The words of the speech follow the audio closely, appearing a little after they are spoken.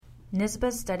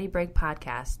NYSBA's Study Break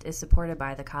podcast is supported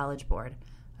by the College Board,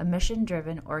 a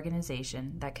mission-driven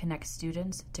organization that connects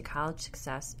students to college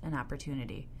success and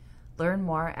opportunity. Learn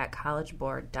more at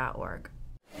collegeboard.org.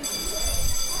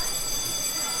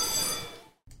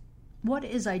 What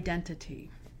is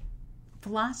identity?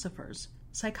 Philosophers,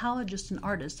 psychologists, and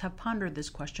artists have pondered this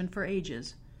question for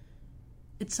ages.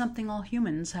 It's something all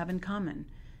humans have in common,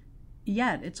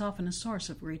 yet it's often a source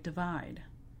of great divide.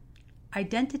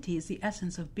 Identity is the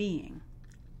essence of being,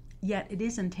 yet it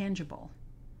is intangible.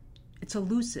 It's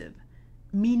elusive,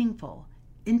 meaningful,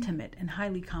 intimate, and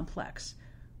highly complex,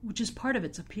 which is part of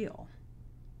its appeal.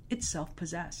 It's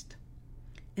self-possessed.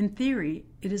 In theory,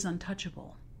 it is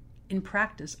untouchable. In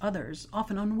practice, others,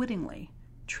 often unwittingly,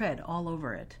 tread all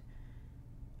over it.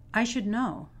 I should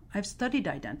know. I've studied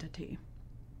identity.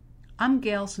 I'm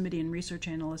Gail Smidian, research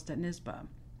analyst at NYSBA.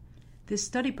 This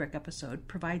Study Break episode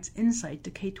provides insight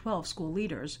to K-12 school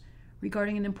leaders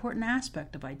regarding an important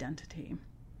aspect of identity,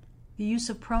 the use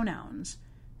of pronouns,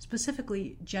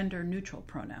 specifically gender-neutral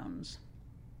pronouns.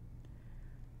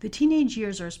 The teenage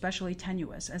years are especially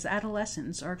tenuous as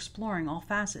adolescents are exploring all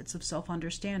facets of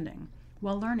self-understanding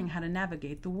while learning how to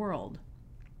navigate the world.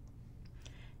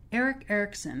 Erik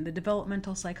Erikson, the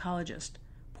developmental psychologist,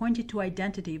 pointed to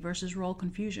identity versus role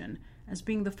confusion as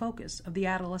being the focus of the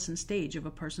adolescent stage of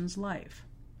a person's life.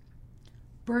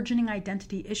 Burgeoning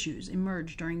identity issues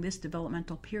emerge during this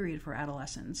developmental period for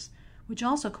adolescents, which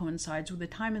also coincides with a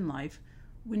time in life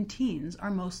when teens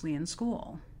are mostly in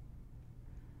school.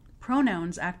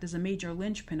 Pronouns act as a major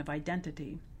linchpin of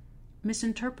identity.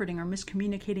 Misinterpreting or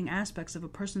miscommunicating aspects of a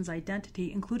person's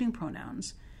identity, including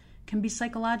pronouns, can be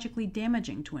psychologically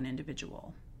damaging to an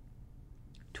individual.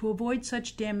 To avoid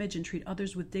such damage and treat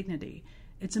others with dignity,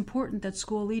 it's important that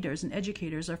school leaders and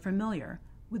educators are familiar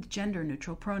with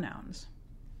gender-neutral pronouns.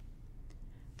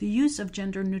 The use of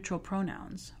gender-neutral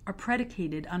pronouns are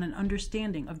predicated on an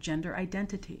understanding of gender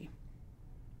identity.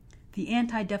 The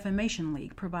Anti-Defamation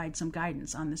League provides some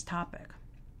guidance on this topic.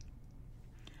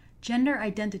 Gender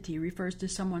identity refers to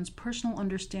someone's personal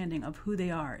understanding of who they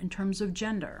are in terms of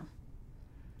gender.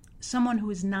 Someone who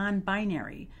is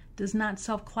non-binary does not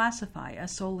self-classify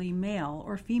as solely male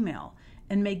or female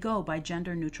and may go by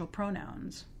gender-neutral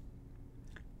pronouns.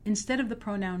 Instead of the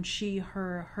pronoun she,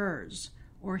 her, hers,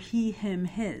 or he, him,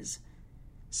 his,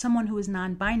 someone who is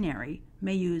non-binary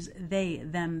may use they,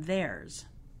 them, theirs.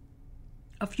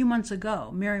 A few months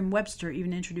ago, Merriam-Webster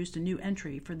even introduced a new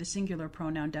entry for the singular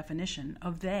pronoun definition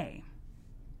of they.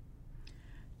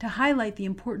 To highlight the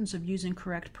importance of using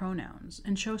correct pronouns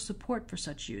and show support for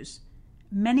such use,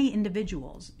 many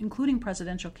individuals, including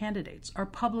presidential candidates, are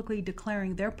publicly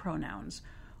declaring their pronouns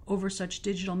over such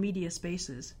digital media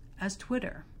spaces as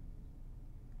Twitter.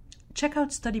 Check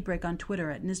out Study Break on Twitter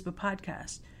at NYSBA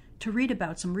Podcast to read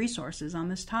about some resources on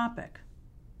this topic.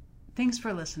 Thanks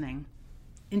for listening.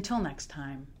 Until next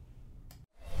time.